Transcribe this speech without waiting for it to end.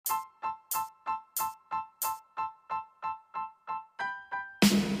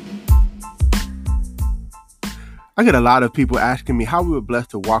I get a lot of people asking me how we were blessed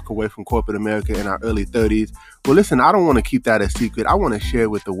to walk away from corporate America in our early 30s. Well, listen, I don't want to keep that a secret. I want to share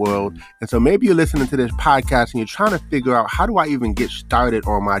it with the world. And so maybe you're listening to this podcast and you're trying to figure out, how do I even get started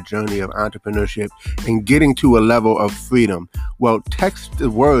on my journey of entrepreneurship and getting to a level of freedom? Well, text the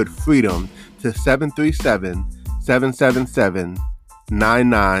word freedom to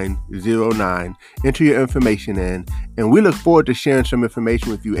 737-777-9909. Enter your information in, and we look forward to sharing some information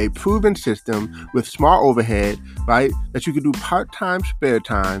with you. A proven system with small overhead, right? That you can do part-time, spare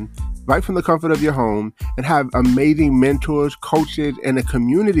time, right from the comfort of your home, and have amazing mentors, coaches, and a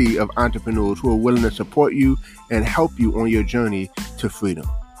community of entrepreneurs who are willing to support you and help you on your journey to freedom.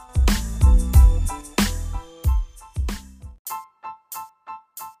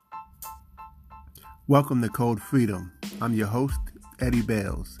 Welcome to Code Freedom. I'm your host, Eddie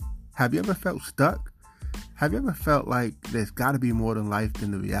Bales. Have you ever felt stuck? Have you ever felt like there's got to be more than life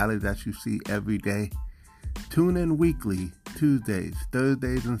than the reality that you see every day? Tune in weekly, Tuesdays,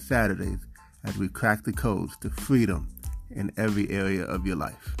 Thursdays, and Saturdays as we crack the codes to freedom in every area of your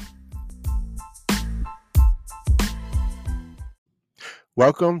life.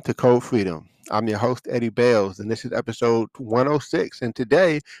 Welcome to Code Freedom. I'm your host, Eddie Bales, and this is episode 106. And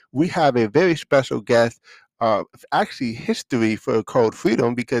today we have a very special guest, actually history for Code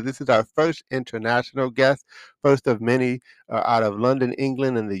Freedom, because this is our first international guest, first of many out of London,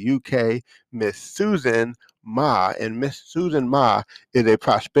 England, and the UK, Miss Susan Ma. And Miss Susan Ma is a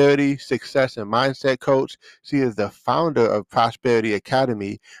prosperity, success, and mindset coach. She is the founder of Prosperity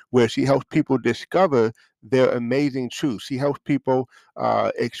Academy, where she helps people discover their amazing truth. She helps people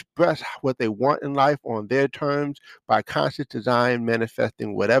express what they want in life on their terms by conscious design,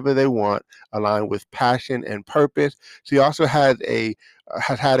 manifesting whatever they want, aligned with passion and purpose. She also has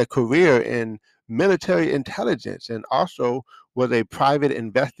had a career in military intelligence and also was a private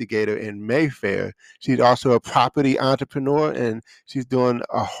investigator in Mayfair. She's also a property entrepreneur, and she's doing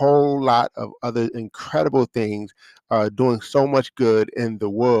a whole lot of other incredible things, doing so much good in the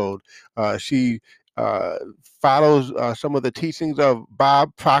world. She follows some of the teachings of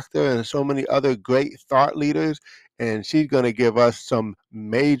Bob Proctor and so many other great thought leaders, and she's going to give us some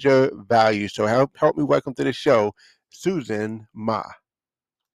major value. So help me welcome to the show, Susan Ma.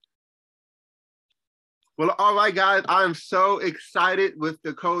 Well, all right, guys, I'm so excited with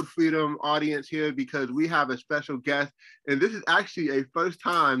the Code Freedom audience here because we have a special guest, and this is actually a first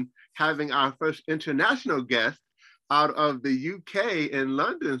time having our first international guest out of the UK in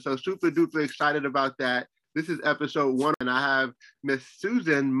London. So super duper excited about that. This is episode 1, and I have Miss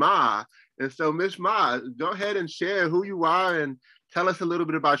Susan Ma. And so Miss Ma, go ahead and share who you are and tell us a little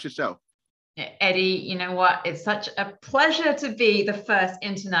bit about yourself. Eddie, you know what? It's such a pleasure to be the first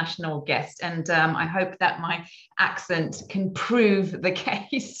international guest, and I hope that my accent can prove the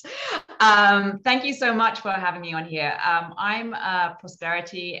case. Thank you so much for having me on here. I'm a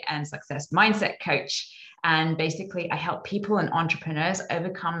prosperity and success mindset coach, and basically I help people and entrepreneurs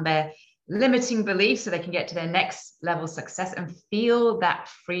overcome their limiting beliefs so they can get to their next level of success and feel that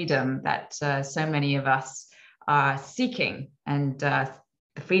freedom that so many of us are seeking, and the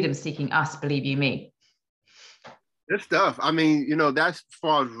freedom seeking us, believe you me. Good stuff. I mean, that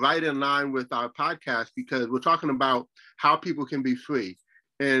falls right in line with our podcast because we're talking about how people can be free.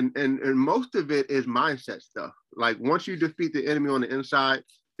 And most of it is mindset stuff. Like once you defeat the enemy on the inside,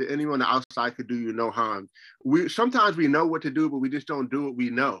 the enemy on the outside could do you no harm. Sometimes we know what to do, but we just don't do what we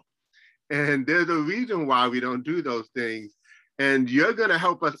know. And there's a reason why we don't do those things. And you're going to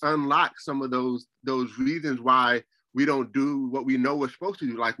help us unlock some of those reasons why we don't do what we know we're supposed to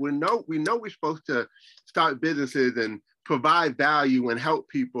do. Like we know we're supposed to start businesses and provide value and help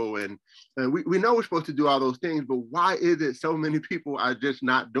people. And we know we're supposed to do all those things, but why is it so many people are just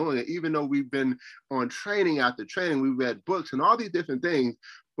not doing it? Even though we've been on training after training, we've read books and all these different things,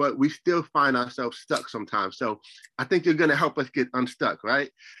 but we still find ourselves stuck sometimes. So I think you're going to help us get unstuck,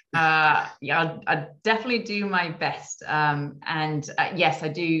 right? Yeah, I'll definitely do my best. Yes, I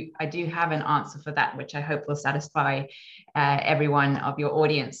do have an answer for that, which I hope will satisfy everyone of your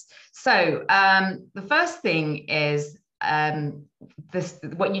audience. So the first thing is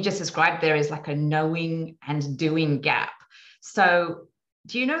what you just described there is like a knowing and doing gap. So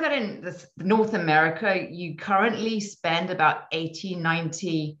do you know that in North America, you currently spend about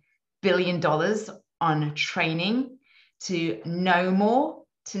 $80-90 billion on training to know more,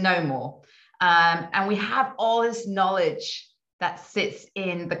 and we have all this knowledge that sits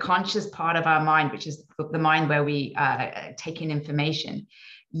in the conscious part of our mind, which is the mind where we take in information.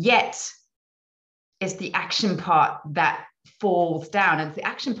 Yet it's the action part that falls down, and the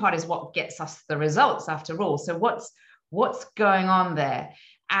action part is what gets us the results after all. So what's going on there?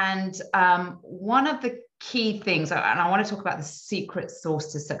 And one of the key things, and I want to talk about the secret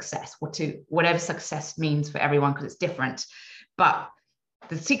sauce to success, or to whatever success means for everyone, because it's different. But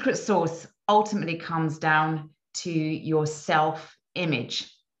the secret sauce ultimately comes down to your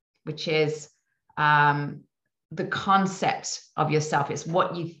self-image, which is the concept of yourself. It's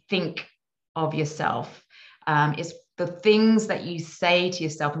what you think of yourself. It's the things that you say to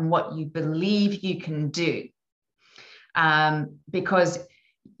yourself and what you believe you can do. Because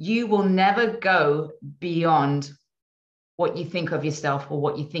you will never go beyond what you think of yourself or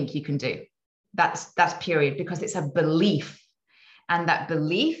what you think you can do. That's period, because it's a belief. And that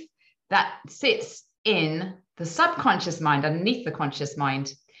belief that sits in the subconscious mind, underneath the conscious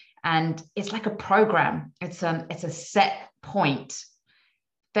mind. And it's like a program. It's a set point,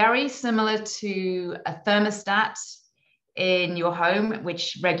 very similar to a thermostat in your home,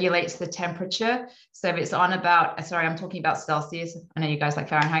 which regulates the temperature. So if it's on about, sorry, I'm talking about Celsius. I know you guys like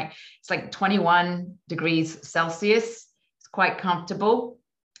Fahrenheit. It's like 21 degrees Celsius. It's quite comfortable.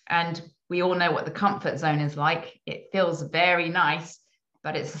 And we all know what the comfort zone is like. It feels very nice,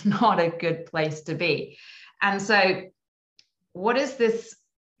 but it's not a good place to be. And so what is this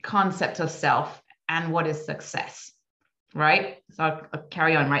concept of self, and what is success, right? So I'll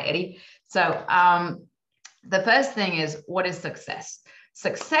carry on, right, Eddie? So the first thing is, what is success?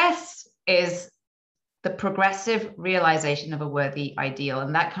 Success is the progressive realization of a worthy ideal.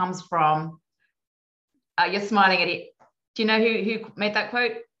 And that comes from, you're smiling, Eddie. Do you know who made that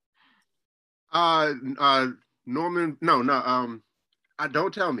quote? Norman,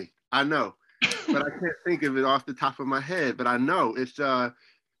 don't tell me. I know, but I can't think of it off the top of my head. But I know it's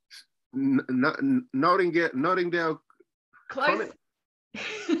Nottingdale. Close.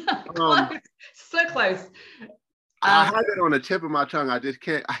 Close. So close. I have it on the tip of my tongue. I just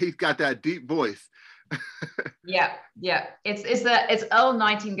can't. He's got that deep voice. Yeah. It's Earl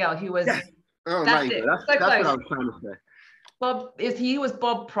Nightingale, who was. Yes. Oh, Nightingale. That's what I was trying to say. He was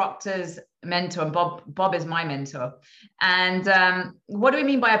Bob Proctor's mentor, and Bob is my mentor. And what do we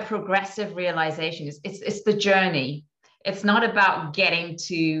mean by a progressive realization? It's the journey. It's not about getting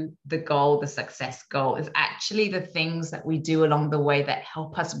to the goal, the success goal. It's actually the things that we do along the way that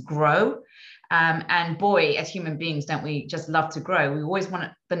help us grow. And boy, as human beings, don't we just love to grow? We always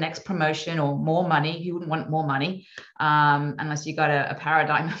want the next promotion or more money. Who wouldn't want more money? Unless you got a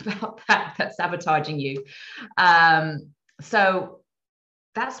paradigm about that's sabotaging you. So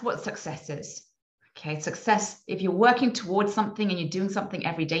that's what success is. Okay, success, if you're working towards something and you're doing something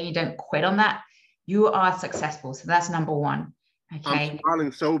every day, you don't quit on that, you are successful. So that's number one. Okay. I'm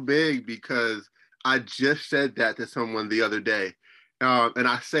smiling so big because I just said that to someone the other day. And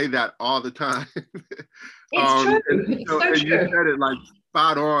I say that all the time. It's true. It's so true. You said it like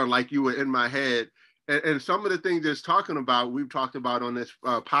spot on, like you were in my head. And some of the things it's talking about, we've talked about on this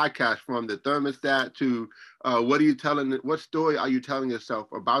podcast, from the thermostat to what story are you telling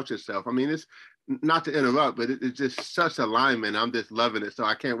yourself about yourself? I mean, it's not to interrupt, but it's just such alignment. I'm just loving it. So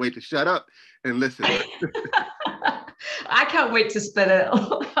I can't wait to shut up and listen. I can't wait to spit it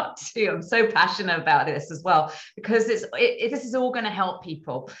all out too. I'm so passionate about this as well, because this is all going to help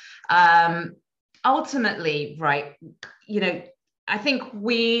people. Ultimately, right, I think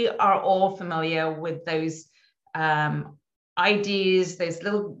we are all familiar with those ideas, those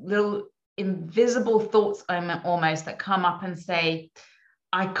little invisible thoughts almost that come up and say,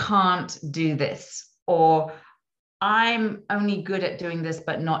 I can't do this, or I'm only good at doing this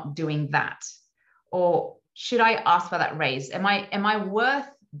but not doing that, or should I ask for that raise? Am I worth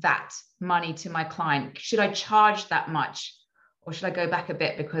that money to my client? Should I charge that much, or should I go back a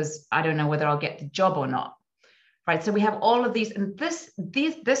bit because I don't know whether I'll get the job or not? Right. So we have all of these, and this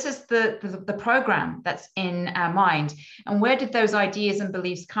is the program that's in our mind. And where did those ideas and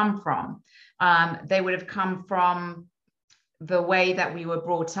beliefs come from? They would have come from the way that we were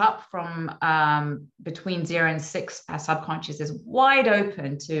brought up. From between 0 and 6, our subconscious is wide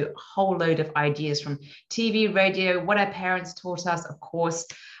open to a whole load of ideas from TV, radio, what our parents taught us, of course,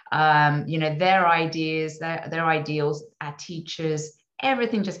 their ideas, their ideals, our teachers,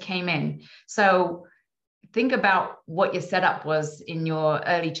 everything just came in. So think about what your setup was in your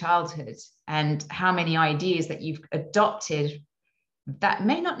early childhood and how many ideas that you've adopted that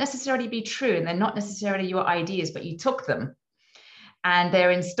may not necessarily be true, and they're not necessarily your ideas, but you took them and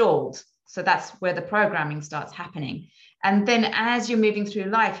they're installed. So that's where the programming starts happening. And then as you're moving through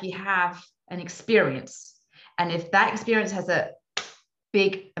life, you have an experience. And if that experience has a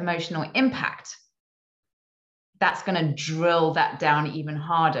big emotional impact, that's going to drill that down even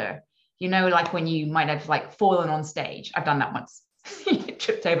harder. Like when you might have fallen on stage. I've done that once. You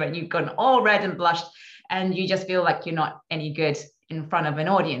tripped over and you've gotten all red and blushed, and you just feel like you're not any good. in front of an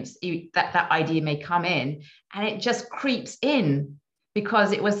audience, that idea may come in and it just creeps in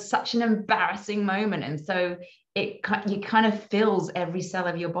because it was such an embarrassing moment. And so it kind of fills every cell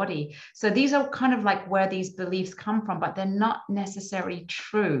of your body. So these are kind of like where these beliefs come from, but they're not necessarily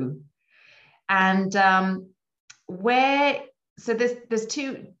true. And so there's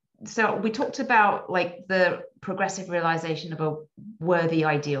two. So we talked about like the progressive realization of a worthy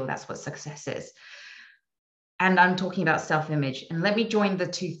ideal. That's what success is. And I'm talking about self-image. And let me join the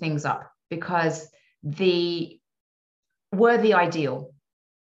two things up, because the worthy ideal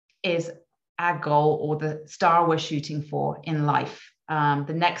is our goal, or the star we're shooting for in life,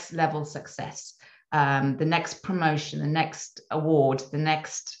 the next level success, the next promotion, the next award, the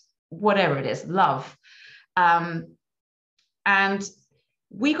next whatever it is, love. And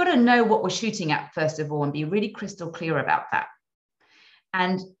we got to know what we're shooting at, first of all, and be really crystal clear about that.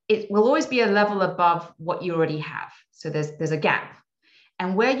 And it will always be a level above what you already have. So there's a gap.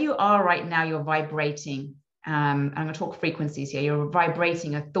 And where you are right now, you're vibrating. I'm going to talk frequencies here. You're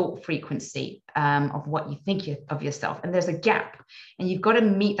vibrating a thought frequency of what you think of yourself. And there's a gap. And you've got to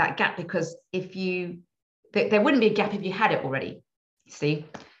meet that gap, because there wouldn't be a gap if you had it already. See,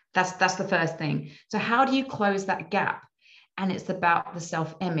 that's the first thing. So how do you close that gap? And it's about the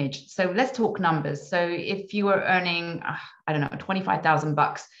self-image. So let's talk numbers. So if you were earning, I don't know,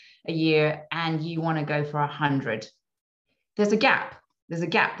 $25,000 a year and you want to go for 100, there's a gap. There's a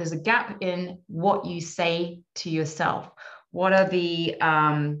gap in what you say to yourself. What are the,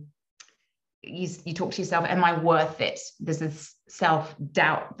 you talk to yourself, am I worth it? There's this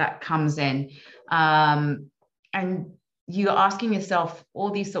self-doubt that comes in. And you're asking yourself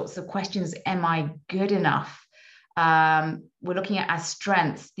all these sorts of questions. Am I good enough? We're looking at our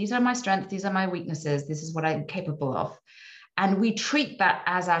strengths. These are my strengths. These are my weaknesses. This is what I'm capable of. And we treat that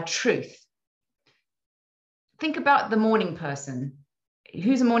as our truth. Think about the morning person.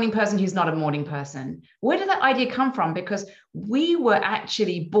 Who's a morning person? Who's not a morning person? Where did that idea come from? Because we were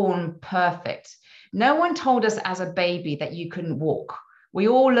actually born perfect. No one told us as a baby that you couldn't walk. We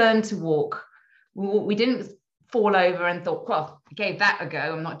all learned to walk. We didn't fall over and thought, well, I gave that a go,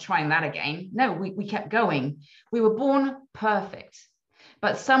 I'm not trying that again. No, we kept going. We were born perfect.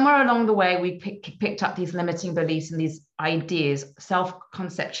 But somewhere along the way, we picked up these limiting beliefs and these ideas,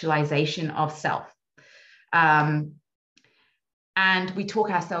 self-conceptualization of self. And we talk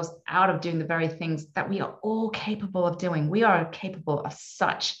ourselves out of doing the very things that we are all capable of doing. We are capable of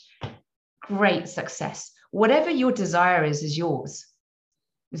such great success. Whatever your desire is yours.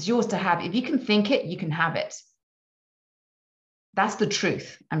 It's yours to have. If you can think it, you can have it. That's the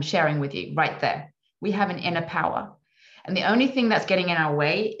truth I'm sharing with you right there. We have an inner power. And the only thing that's getting in our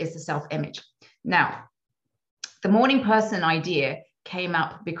way is the self-image. Now, the morning person idea came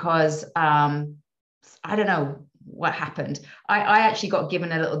up because I don't know what happened. I actually got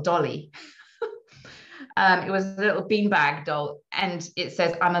given a little dolly. It was a little beanbag doll, and it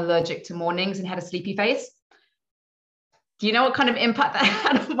says, I'm allergic to mornings, and had a sleepy face. Do you know what kind of impact that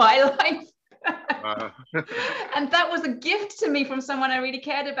had on my life? And that was a gift to me from someone I really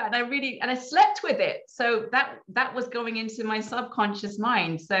cared about, and I slept with it. So that was going into my subconscious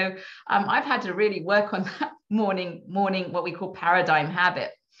mind. So I've had to really work on that morning what we call paradigm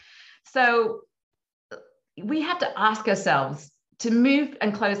habit. So we have to ask ourselves to move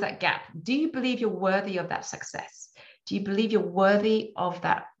and close that gap. Do you believe you're worthy of that success? Do you believe you're worthy of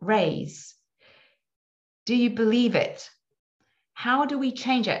that raise? Do you believe it? How do we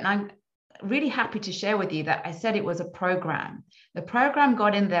change it? And I'm really happy to share with you that I said it was a program. The program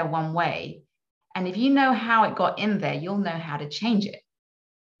got in there one way. And if you know how it got in there, you'll know how to change it.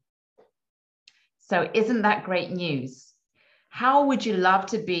 So isn't that great news? How would you love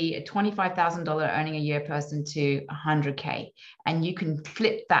to be a $25,000 earning a year person to 100K? And you can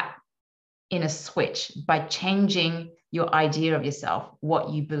flip that in a switch by changing your idea of yourself,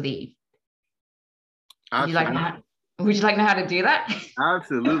 what you believe. Would you like to know how to do that?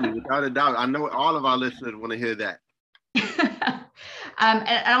 Absolutely, without a doubt. I know all of our listeners want to hear that. And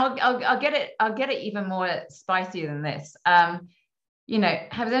I'll get it even more spicy than this. Has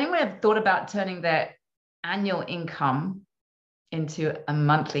anyone ever thought about turning their annual income into a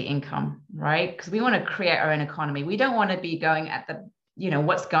monthly income, right? Because we want to create our own economy. We don't want to be going at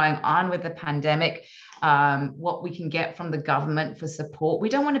what's going on with the pandemic, what we can get from the government for support. We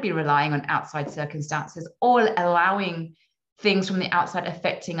don't want to be relying on outside circumstances or allowing things from the outside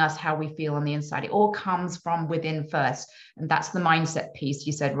affecting us, how we feel on the inside. It all comes from within first. And that's the mindset piece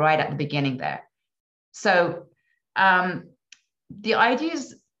you said right at the beginning there. So the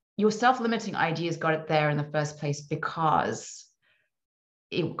ideas, your self-limiting ideas got it there in the first place because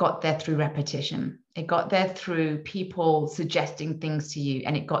it got there through repetition. It got there through people suggesting things to you,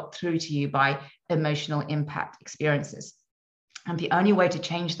 and it got through to you by emotional impact experiences. And the only way to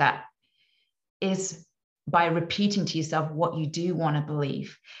change that is by repeating to yourself what you do want to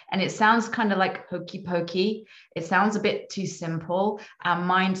believe. And it sounds kind of like hokey pokey. It sounds a bit too simple. Our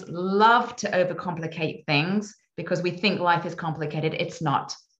minds love to overcomplicate things because we think life is complicated. It's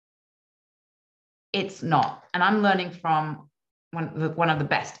not. It's not. And I'm learning from one of the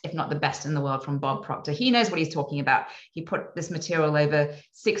best, if not the best in the world, from Bob Proctor. He knows what he's talking about. He put this material over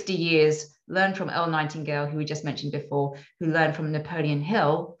 60 years, learned from Earl Nightingale, who we just mentioned before, who learned from Napoleon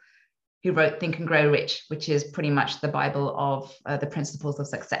Hill, who wrote Think and Grow Rich, which is pretty much the Bible of the principles of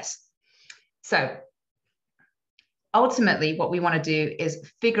success. So ultimately, what we want to do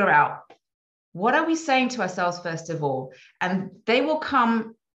is figure out, what are we saying to ourselves first of all? And they will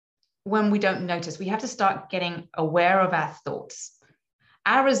come when we don't notice. We have to start getting aware of our thoughts.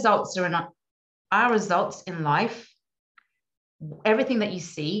 Our results in life, everything that you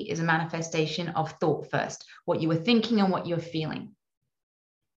see is a manifestation of thought first, what you were thinking and what you're feeling.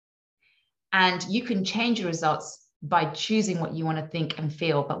 And you can change your results by choosing what you want to think and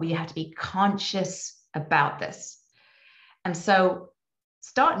feel, but we have to be conscious about this. And so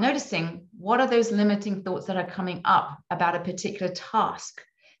start noticing, what are those limiting thoughts that are coming up about a particular task?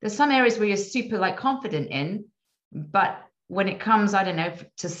 There's some areas where you're super confident in, but when it comes, I don't know,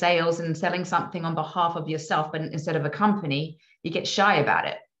 to sales and selling something on behalf of yourself, but instead of a company, you get shy about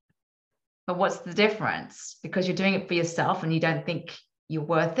it. But what's the difference? Because you're doing it for yourself and you don't think you're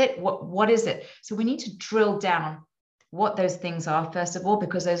worth it. What is it? So we need to drill down what those things are, first of all,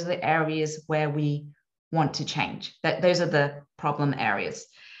 because those are the areas where we want to change. Those are the problem areas.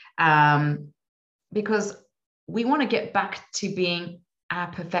 Because we want to get back to being our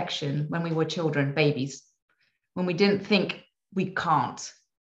perfection when we were children, babies, when we didn't think we can't.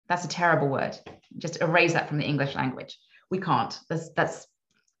 That's a terrible word. Just erase that from the English language. We can't. That's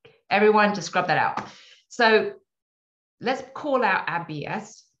everyone just scrub that out. So let's call out our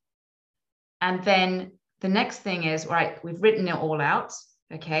BS. And then the next thing is, right, we've written it all out.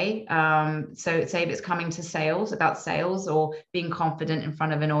 Okay. So say if it's coming to sales, about sales or being confident in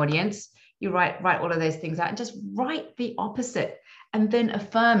front of an audience, you write all of those things out and just write the opposite and then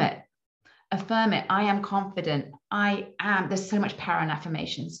affirm it. Affirm it. I am confident. I am. There's so much power in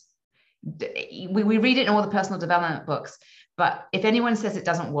affirmations. We read it in all the personal development books, but if anyone says it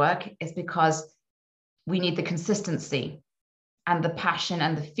doesn't work, it's because we need the consistency and the passion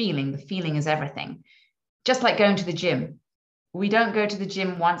and the feeling. The feeling is everything. Just like going to the gym. We don't go to the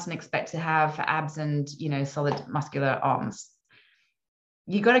gym once and expect to have abs and, solid muscular arms.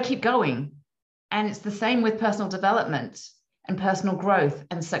 You got to keep going. And it's the same with personal development and personal growth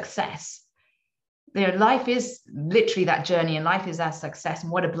and success. Life is literally that journey, and life is our success,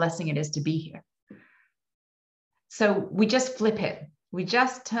 and what a blessing it is to be here. So we just flip it. We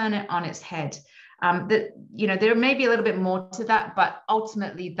just turn it on its head. There may be a little bit more to that, but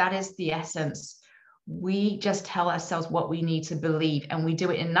ultimately that is the essence. We just tell ourselves what we need to believe, and we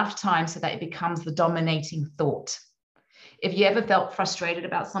do it enough times so that it becomes the dominating thought. If you ever felt frustrated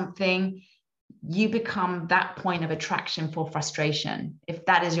about something, you become that point of attraction for frustration, if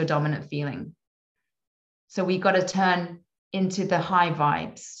that is your dominant feeling. So we got to turn into the high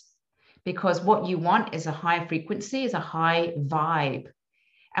vibes, because what you want is a high frequency, is a high vibe.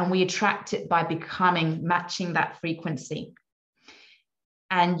 And we attract it by matching that frequency.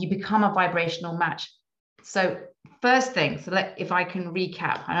 And you become a vibrational match. So first thing, if I can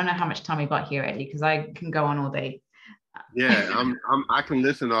recap, I don't know how much time we got here, Eddie, because I can go on all day. Yeah, I can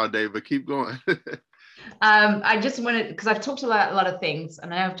listen all day, but keep going. I just wanted, because I've talked a lot of things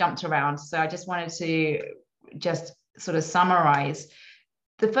and I know I've jumped around. So I just wanted to just sort of summarize.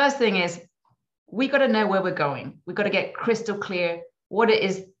 The first thing is, we got to know where we're going. We've got to get crystal clear what it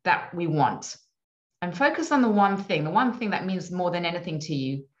is that we want, and focus on the one thing that means more than anything to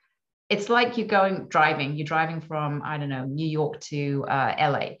you. It's like you're driving from, I don't know, New York to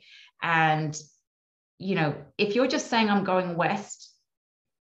LA. And, if you're just saying I'm going west,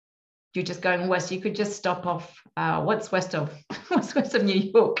 you're just going west. You could just stop off. What's west of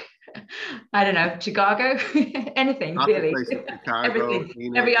New York? I don't know, Chicago, anything really. Chicago,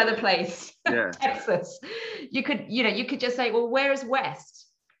 everything, every other place. Yeah. Texas. You could just say, well, where is west?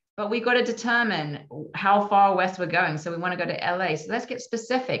 But we've got to determine how far west we're going. So we want to go to LA. So let's get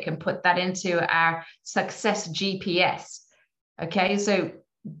specific and put that into our success GPS. Okay, so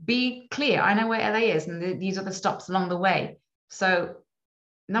be clear. I know where LA is, and these are the stops along the way. So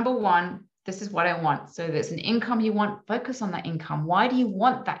number one, this is what I want. So there's an income you want, focus on that income. Why do you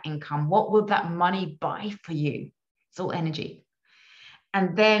want that income? What will that money buy for you? It's all energy.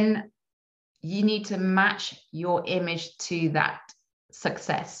 And then you need to match your image to that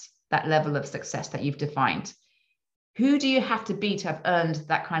success, that level of success that you've defined. Who do you have to be to have earned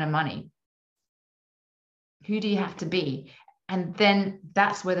that kind of money? Who do you have to be? And then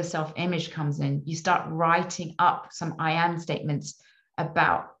that's where the self-image comes in. You start writing up some I am statements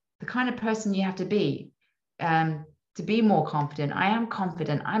about the kind of person you have to be more confident. I am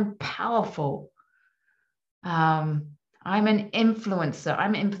confident. I'm powerful. I'm an influencer.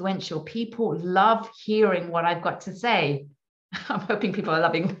 I'm influential. People love hearing what I've got to say. I'm hoping people are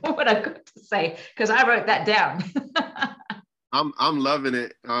loving what I've got to say because I wrote that down. I'm loving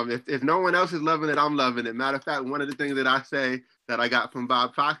it. If no one else is loving it, I'm loving it. Matter of fact, one of the things that I say that I got from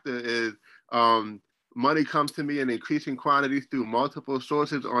Bob Proctor is money comes to me in increasing quantities through multiple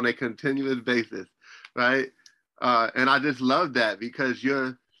sources on a continuous basis, right? And I just love that because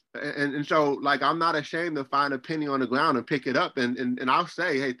and so like I'm not ashamed to find a penny on the ground and pick it up and I'll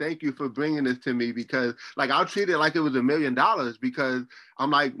say, hey, thank you for bringing this to me, because like I'll treat it like it was $1 million, because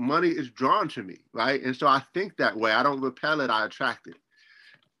I'm like, money is drawn to me, right? And so I think that way. I don't repel it, I attract it.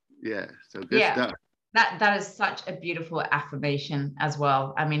 Yeah, so good stuff. That is such a beautiful affirmation as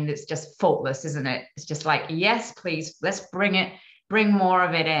well. I mean, it's just faultless, isn't it? It's just like, yes, please, let's bring more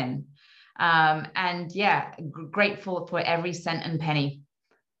of it in. And yeah, grateful for every cent and penny.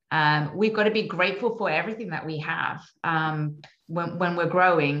 We've got to be grateful for everything that we have when we're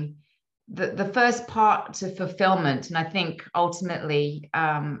growing. The first part to fulfillment, and I think ultimately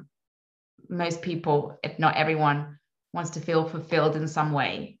most people, if not everyone, wants to feel fulfilled in some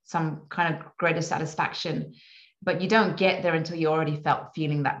way, some kind of greater satisfaction, but you don't get there until you already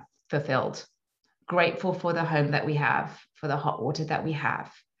feeling that fulfilled. Grateful for the home that we have, for the hot water that we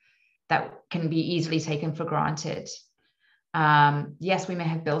have, that can be easily taken for granted. Yes, we may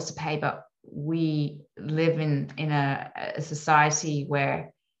have bills to pay, but we live in a society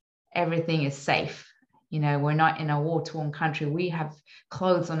where everything is safe. You know, we're not in a war-torn country. We have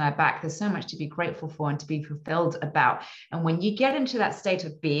clothes on our back. There's so much to be grateful for and to be fulfilled about. And when you get into that state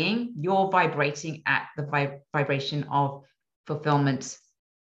of being, you're vibrating at the vibration of fulfillment,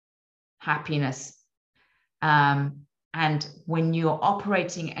 happiness. And when you're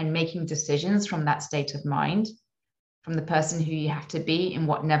operating and making decisions from that state of mind, from the person who you have to be, in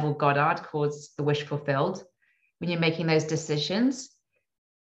what Neville Goddard calls the wish fulfilled, when you're making those decisions,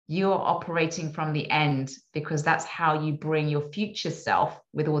 you're operating from the end, because that's how you bring your future self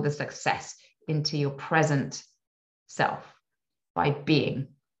with all the success into your present self, by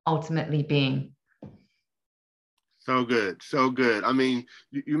ultimately being. So good, so good. I mean,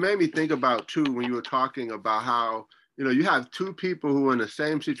 you made me think about too, when you were talking about how, you know, you have two people who are in the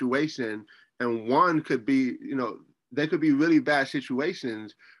same situation, and one could be, you know, they could be really bad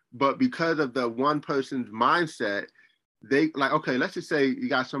situations, but because of the one person's mindset, they like, okay, let's just say you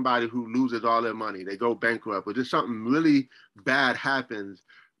got somebody who loses all their money, they go bankrupt, or just something really bad happens,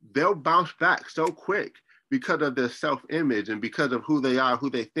 they'll bounce back so quick because of their self-image and because of who they are,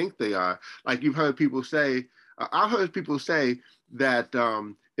 who they think they are. Like you've heard people say, I've heard people say that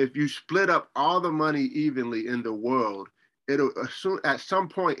if you split up all the money evenly in the world, it'll at some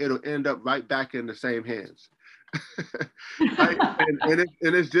point it'll end up right back in the same hands. Right? And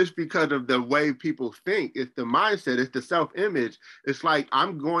it's just because of the way people think. It's the mindset. It's the self-image. It's like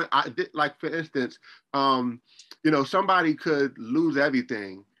like for instance, you know, somebody could lose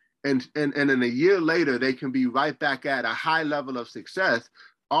everything, and in a year later they can be right back at a high level of success,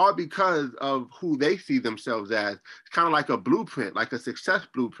 all because of who they see themselves as. It's kind of like a blueprint, like a success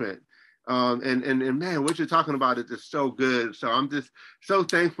blueprint. And man, what you're talking about is just so good. So I'm just so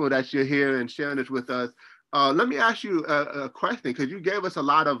thankful that you're here and sharing this with us. Let me ask you a question, because you gave us a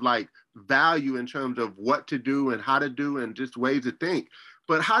lot of like value in terms of what to do and how to do and just ways to think.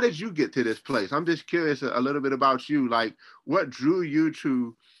 But how did you get to this place? I'm just curious a little bit about you. Like, what drew you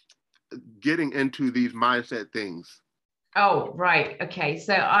to getting into these mindset things? Oh, right. Okay.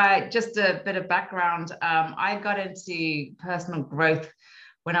 So just a bit of background. I got into personal growth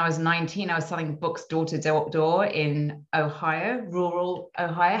when I was 19. I was selling books door to door in Ohio, rural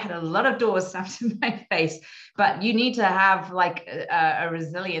Ohio. I had a lot of doors slammed in my face, but you need to have like a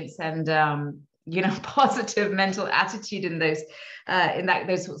resilience and positive mental attitude in those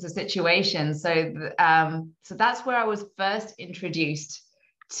sorts of situations. So that's where I was first introduced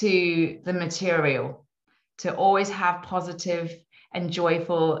to the material, to always have positive and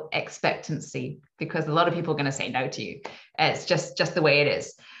joyful expectancy, because a lot of people are going to say no to you. It's just the way it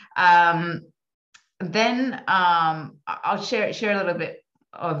is. Then I'll share a little bit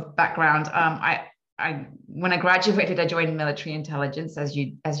of background. When I graduated, I joined military intelligence, as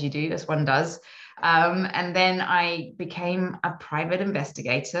one does. And then I became a private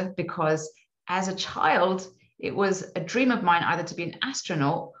investigator because as a child, it was a dream of mine either to be an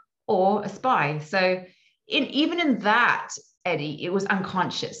astronaut or a spy. So even in that, Eddie, it was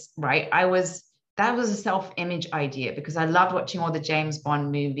unconscious, right? That was a self-image idea because I loved watching all the James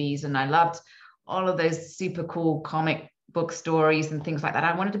Bond movies and I loved all of those super cool comic book stories and things like that.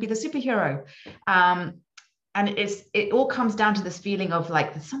 I wanted to be the superhero. And it all comes down to this feeling of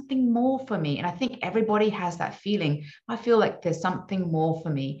like there's something more for me. And I think everybody has that feeling. I feel like there's something more for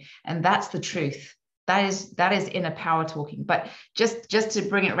me. And that's the truth. That is inner power talking. But just to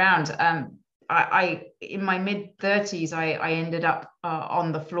bring it around, I in my mid-30s, I ended up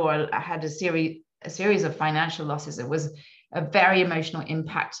on the floor. I had a series of financial losses. It was a very emotional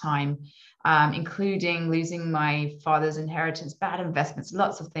impact time, including losing my father's inheritance, bad investments,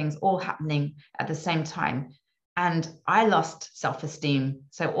 lots of things all happening at the same time. And I lost self-esteem.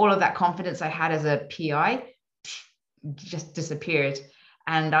 So all of that confidence I had as a PI just disappeared.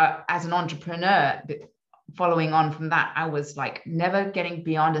 And as an entrepreneur, following on from that, I was like never getting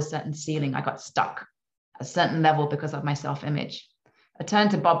beyond a certain ceiling. I got stuck at a certain level because of my self-image. I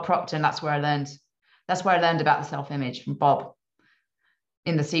turned to Bob Proctor, and that's where I learned about the self-image from Bob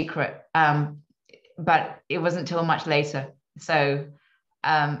in The Secret. But it wasn't until much later. So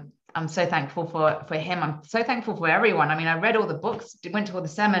I'm so thankful for him. I'm so thankful for everyone. I mean, I read all the books, went to all the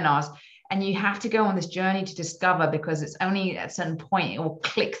seminars, and you have to go on this journey to discover, because it's only at a certain point it all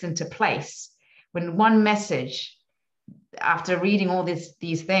clicks into place. When one message, after reading all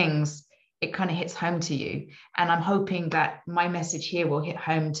these things, it kind of hits home to you. And I'm hoping that my message here will hit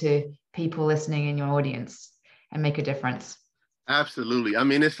home to people listening in your audience and make a difference. Absolutely. I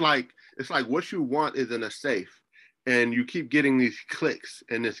mean, it's like what you want is in a safe, and you keep getting these clicks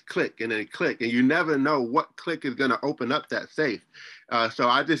and this click and then click, and you never know what click is going to open up that safe. So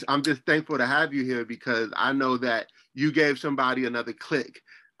I'm just thankful to have you here, because I know that you gave somebody another click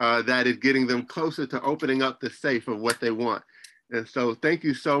that is getting them closer to opening up the safe of what they want. And so thank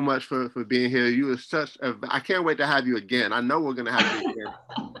you so much for being here. You are I can't wait to have you again. I know we're going to have you again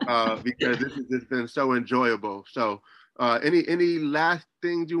because this has just been so enjoyable. So any last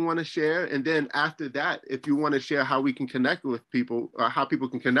things you want to share? And then after that, if you want to share how we can connect with people, how people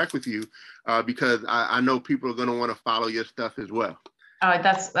can connect with you, because I know people are going to want to follow your stuff as well. Oh,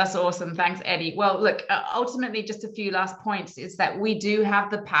 that's awesome. Thanks, Eddie. Well, look, ultimately, just a few last points is that we do have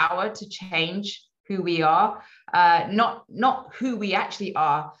the power to change who we are, not who we actually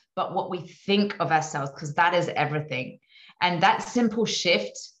are, but what we think of ourselves, because that is everything. And that simple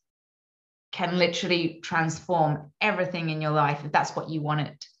shift can literally transform everything in your life if that's what you want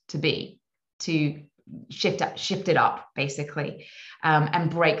it to be, to shift it up, basically, and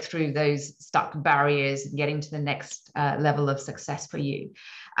break through those stuck barriers and getting to the next level of success for you.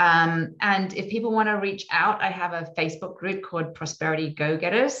 And if people want to reach out, I have a Facebook group called Prosperity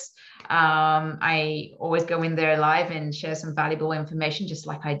Go-Getters. I always go in there live and share some valuable information, just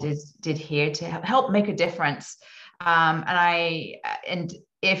like I did here, to help make a difference. And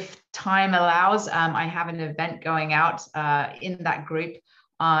if time allows, I have an event going out in that group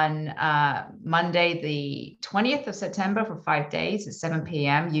on Monday, the 20th of September for 5 days at 7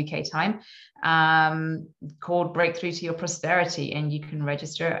 p.m. UK time, called Breakthrough to Your Prosperity. And you can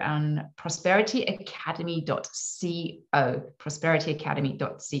register on prosperityacademy.co,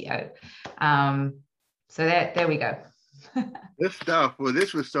 prosperityacademy.co. So there we go. Good stuff. Well,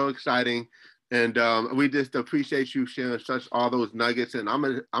 this was so exciting. And we just appreciate you sharing all those nuggets. And I'm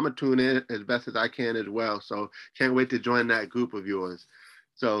gonna tune in as best as I can as well. So can't wait to join that group of yours.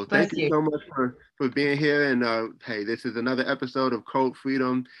 So thank you so much for being here. And hey, this is another episode of Code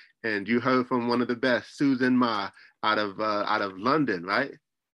Freedom. And you heard from one of the best, Susan Ma, out of London, right?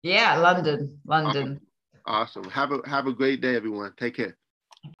 Yeah, London. Awesome. Have a great day, everyone. Take care.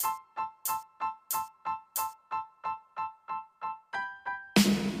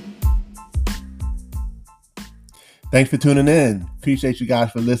 Thanks for tuning in. Appreciate you guys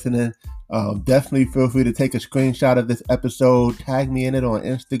for listening. Definitely feel free to take a screenshot of this episode, tag me in it on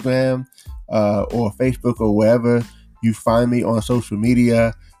Instagram or Facebook or wherever you find me on social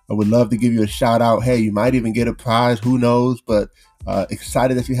media. I would love to give you a shout out. Hey, you might even get a prize. Who knows? But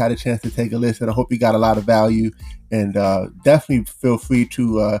excited that you had a chance to take a listen. I hope you got a lot of value. And definitely feel free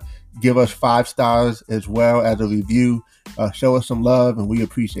to give us 5 stars as well as a review. Show us some love, and we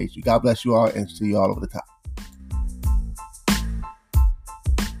appreciate you. God bless you all, and see you all over the top.